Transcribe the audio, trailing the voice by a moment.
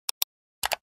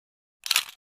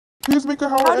Please make a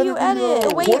How do you edit?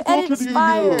 The way you edit is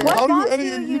fire. How do you edit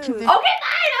your YouTube video? Okay,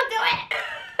 fine, I'll do it.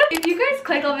 If you guys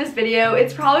click on this video,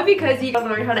 it's probably because you want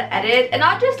to learn how to edit, and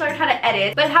not just learn how to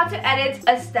edit, but how to edit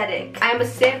aesthetic. I am a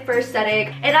simp for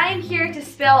aesthetic, and I am here to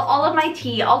spill all of my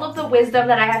tea, all of the wisdom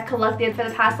that I have collected for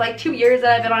the past like 2 years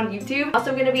that I've been on YouTube.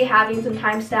 Also, I'm going to be having some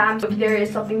timestamps. If there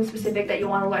is something specific that you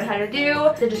want to learn how to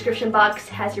do, the description box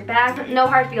has your back. No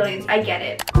hard feelings, I get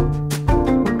it.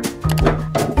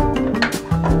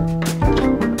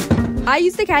 I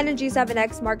use the Canon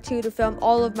G7X Mark II to film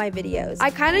all of my videos. I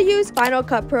kind of use Final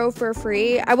Cut Pro for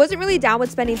free. I wasn't really down with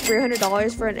spending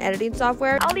 $300 for an editing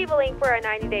software. I'll leave a link for a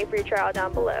 90-day free trial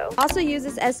down below. I also use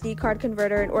this SD card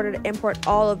converter in order to import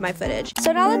all of my footage.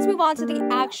 So now let's move on to the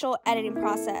actual editing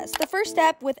process. The first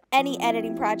step with any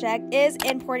editing project is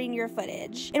importing your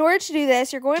footage. In order to do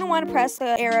this, you're going to want to press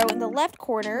the arrow in the left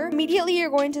corner. Immediately,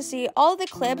 you're going to see all of the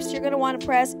clips. You're going to want to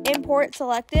press import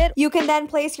selected. You can then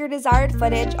place your desired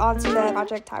footage onto the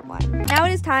project timeline. Now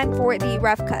it is time for the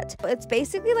rough cut. It's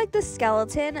basically like the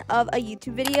skeleton of a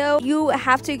YouTube video. You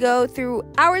have to go through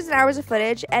hours and hours of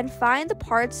footage and find the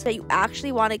parts that you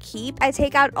actually want to keep. I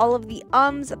take out all of the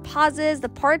ums, pauses, the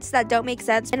parts that don't make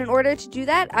sense, and in order to do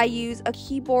that, I use a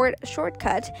keyboard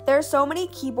shortcut. There are so many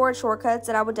keyboard shortcuts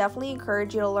that I would definitely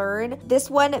encourage you to learn. This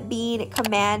one being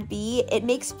Command B. It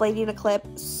makes fading a clip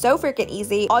so freaking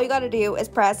easy. All you gotta do is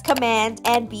press Command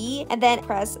and B and then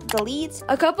press delete.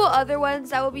 A couple other ones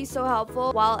that will be so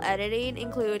helpful while editing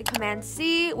include Command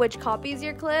C, which copies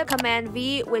your clip, Command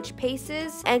V, which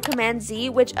pastes, and Command Z,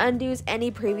 which undoes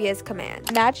any previous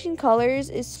command. Matching colors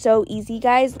is so easy,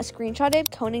 guys. I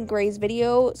screenshotted Conan Gray's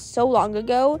video so long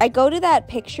ago. I go to that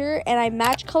picture and I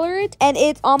match color it, and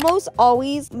it almost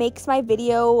always makes my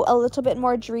video a little bit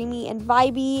more dreamy and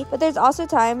vibey, but there's also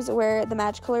times where the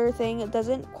match color thing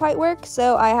doesn't quite work,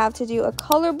 so I have to do a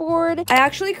color board. I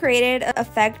actually created an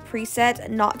effect preset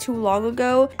not too long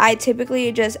ago. I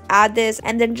typically just add this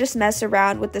and then just mess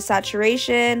around with the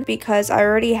saturation because I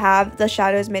already have the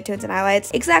shadows, midtones, and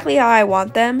highlights exactly how I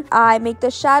want them. I make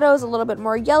the shadows a little bit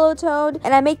more yellow toned,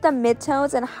 and I make the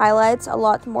midtones and highlights a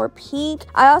lot more pink.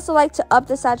 I also like to up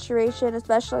the saturation,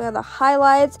 especially on the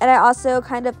highlights, and I also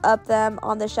kind of up them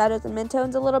on the shadows and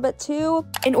midtones a little bit too.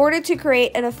 In order to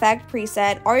create an effect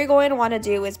preset, all you're going to want to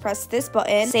do is press this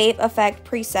button, Save Effect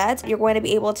Preset. You're going to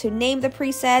be able to name the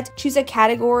preset, choose a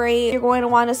category. You're going to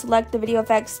want to select the video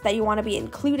effects that you want to be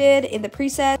included in the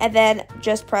preset, and then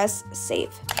just press save.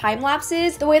 Time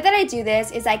lapses. The way that I do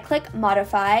this is I click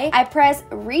modify, I press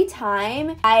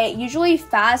retime. I usually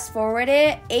fast forward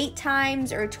it 8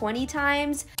 times or 20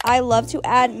 times. I love to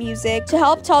add music to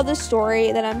help tell the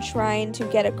story that I'm trying to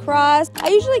get across. I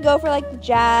usually go for like the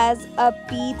jazz,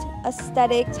 upbeat,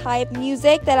 aesthetic type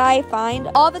music that I find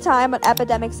all the time on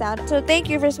Epidemic Sound. So thank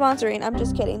you for sponsoring. I'm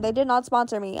just kidding. They did not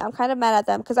sponsor me. I'm kind of mad at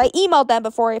them because I emailed them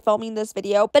before filming this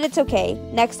video, but it's okay.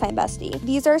 Next time, bestie.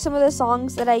 These are some of the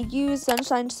songs that I use.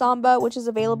 Sunshine Samba, which is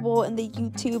available in the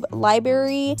YouTube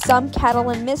library. Some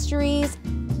Catalan Mysteries.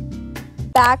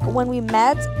 Back When We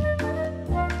Met.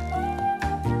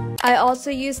 I also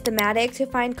use Thematic to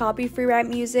find copy-free rap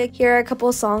music. Here are a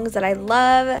couple songs that I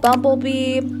love.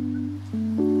 Bumblebee.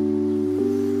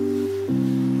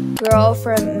 Girl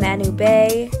from Manu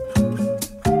Bay.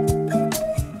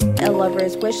 A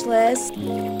Lover's Wish List.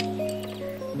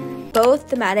 Both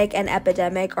Thematic and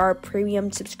Epidemic are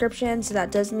premium subscriptions, so that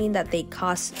does mean that they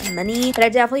cost money, but I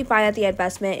definitely find that the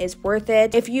investment is worth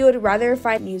it. If you would rather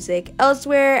find music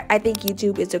elsewhere, I think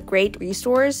YouTube is a great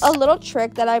resource. A little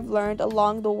trick that I've learned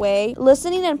along the way,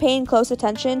 listening and paying close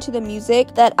attention to the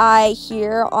music that I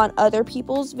hear on other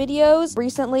people's videos.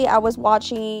 Recently, I was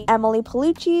watching Emily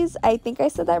Palucci's, I think I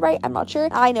said that right, I'm not sure.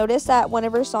 I noticed that one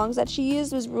of her songs that she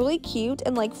used was really cute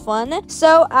and like fun,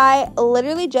 so I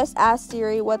literally just asked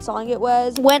Siri what song it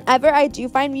was. Whenever I do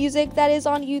find music that is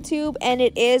on YouTube and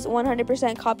it is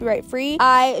 100% copyright free,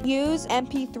 I use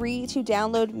MP3 to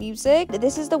download music.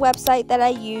 This is the website that I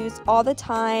use all the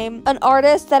time. An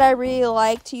artist that I really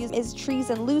like to use is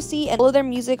Trees and Lucy, and all of their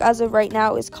music as of right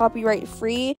now is copyright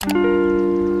free.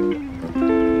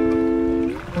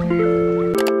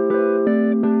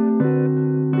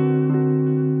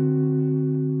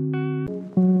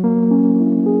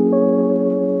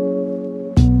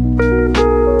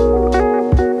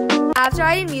 After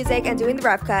writing music and doing the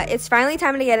rough cut, it's finally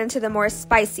time to get into the more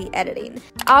spicy editing.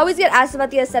 I always get asked about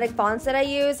the aesthetic fonts that I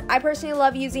use. I personally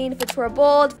love using Futura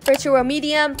Bold, Futura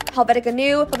Medium, Helvetica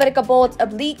New, Helvetica Bold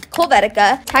Oblique,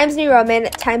 Helvetica, Times New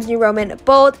Roman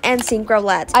Bold, and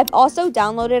Synchrolet. I've also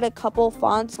downloaded a couple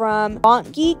fonts from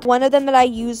Font Geek. One of them that I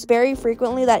use very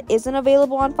frequently that isn't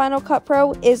available on Final Cut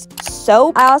Pro is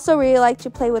soap. I also really like to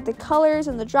play with the colors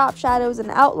and the drop shadows and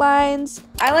outlines.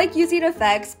 I like using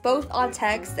effects both on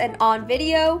text and on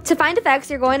video. To find effects,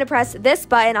 you're going to press this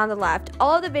button on the left.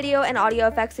 All of the video and audio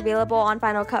effects available on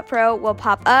Final Cut Pro will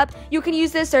pop up. You can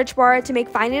use this search bar to make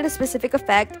finding a specific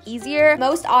effect easier.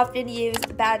 Most often use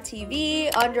bad TV,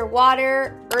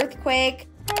 underwater, earthquake.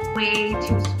 Way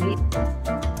too sweet.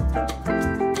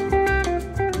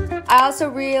 I also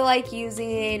really like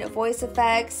using voice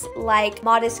effects like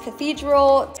modest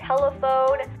cathedral,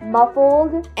 telephone,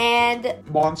 muffled, and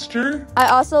monster. I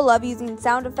also love using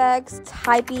sound effects,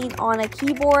 typing on a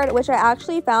keyboard, which I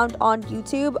actually found on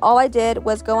YouTube. All I did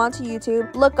was go onto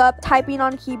YouTube, look up typing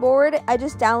on keyboard. I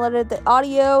just downloaded the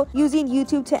audio using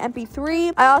YouTube to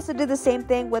MP3. I also did the same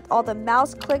thing with all the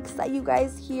mouse clicks that you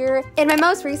guys hear. In my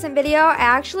most recent video, I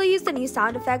actually used a new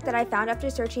sound effect that I found after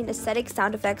searching aesthetic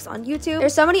sound effects on YouTube.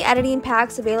 There's so many editing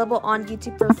packs available on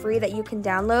YouTube for free that you can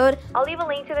download. I'll leave a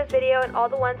link to this video and all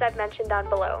the ones I've mentioned down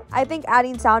below. I think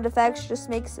adding sound effects just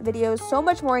makes videos so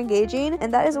much more engaging,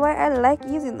 and that is why I like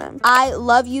using them. I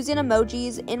love using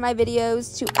emojis in my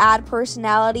videos to add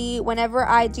personality whenever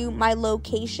I do my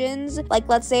locations. Like,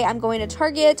 let's say I'm going to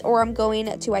Target or I'm going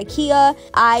to IKEA.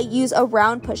 I use a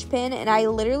round push pin and I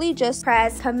literally just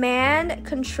press Command,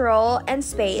 Control, and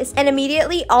space, and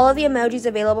immediately all of the emojis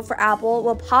available for Apple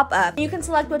will pop up. You can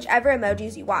select whichever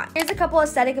emojis you want. Here's a couple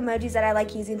aesthetic emojis that I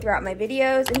like using throughout my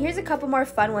videos, and here's a couple more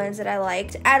fun ones that I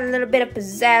like to add a little bit of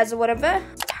pizzazz or whatever.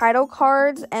 Title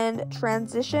cards and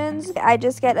transitions. I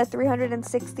just get a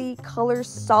 360 color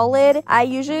solid. I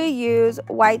usually use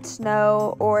white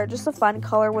snow or just a fun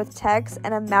color with text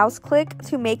and a mouse click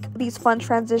to make these fun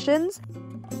transitions.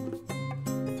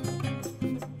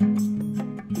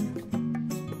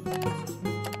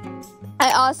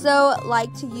 I also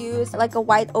like to use like a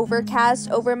white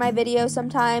overcast over my video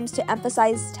sometimes to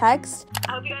emphasize text.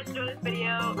 I hope you guys enjoyed this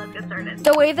video. Let's get started.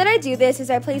 The way that I do this is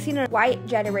by placing a white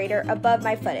generator above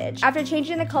my footage. After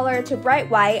changing the color to bright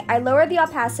white, I lower the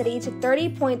opacity to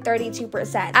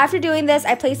 30.32%. After doing this,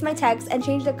 I place my text and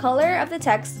change the color of the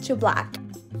text to black.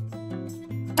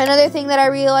 Another thing that I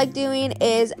really like doing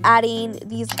is adding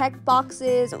these check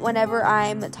boxes whenever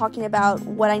I'm talking about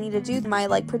what I need to do, my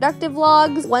like productive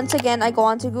vlogs. Once again, I go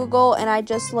onto Google and I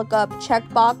just look up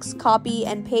checkbox, copy,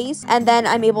 and paste, and then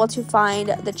I'm able to find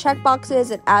the check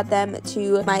boxes and add them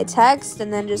to my text,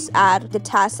 and then just add the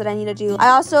tasks that I need to do. I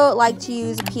also like to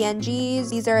use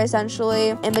pngs. These are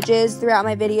essentially images throughout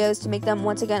my videos to make them,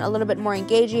 once again, a little bit more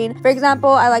engaging. For example,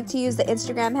 I like to use the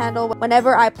Instagram handle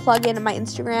whenever I plug in my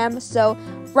Instagram, so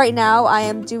right now I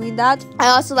am doing that. I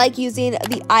also like using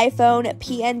the iPhone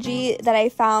PNG that I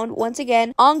found once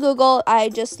again on Google. I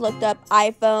just looked up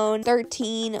iPhone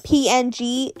 13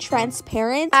 PNG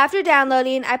transparent. After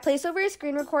downloading, I place over a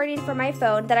screen recording for my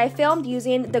phone that I filmed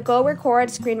using the Go Record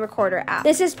screen recorder app.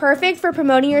 This is perfect for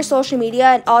promoting your social media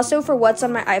and also for what's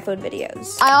on my iPhone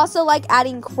videos. I also like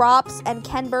adding crops and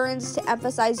Ken burns to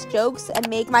emphasize jokes and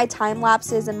make my time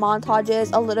lapses and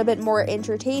montages a little bit more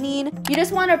entertaining. You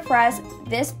just want to press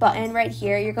this button right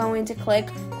here. You're going to click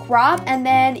crop, and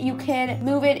then you can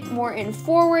move it more in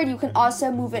forward. You can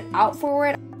also move it out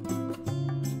forward.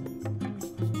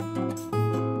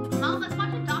 Mom, let's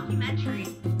watch a documentary.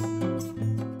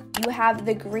 You have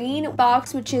the green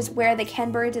box, which is where the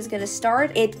Ken burns is going to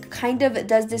start. It kind of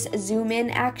does this zoom in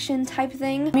action type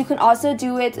thing. You can also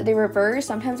do it the reverse.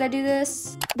 Sometimes I do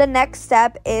this. The next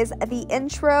step is the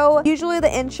intro. Usually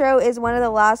the intro is one of the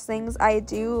last things I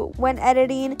do when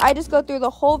editing. I just go through the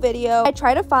whole video. I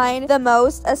try to find the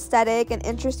most aesthetic and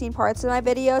interesting parts of my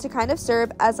video to kind of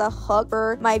serve as a hook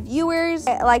for my viewers.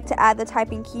 I like to add the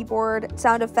typing keyboard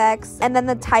sound effects and then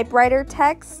the typewriter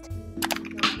text.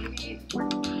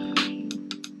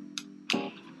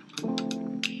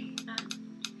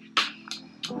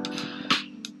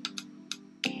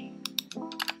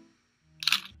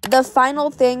 The final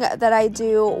thing that I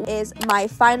do is my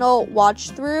final watch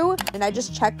through, and I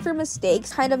just check for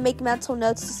mistakes, kind of make mental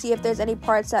notes to see if there's any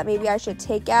parts that maybe I should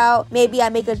take out. Maybe I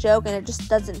make a joke and it just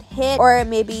doesn't hit, or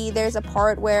maybe there's a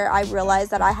part where I realize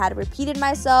that I had repeated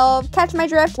myself. Catch my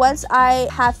drift. Once I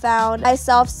have found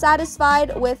myself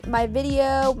satisfied with my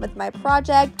video, with my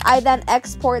project, I then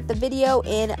export the video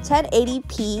in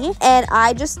 1080p and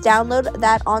I just download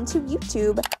that onto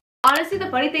YouTube. Honestly, the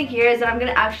funny thing here is that I'm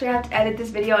gonna actually have to edit this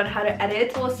video on how to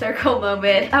edit. Full circle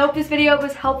moment. I hope this video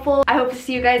was helpful. I hope to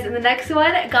see you guys in the next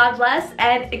one. God bless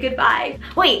and goodbye.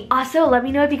 Wait, also let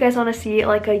me know if you guys want to see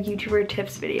like a YouTuber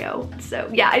tips video. So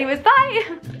yeah, anyways,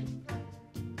 bye.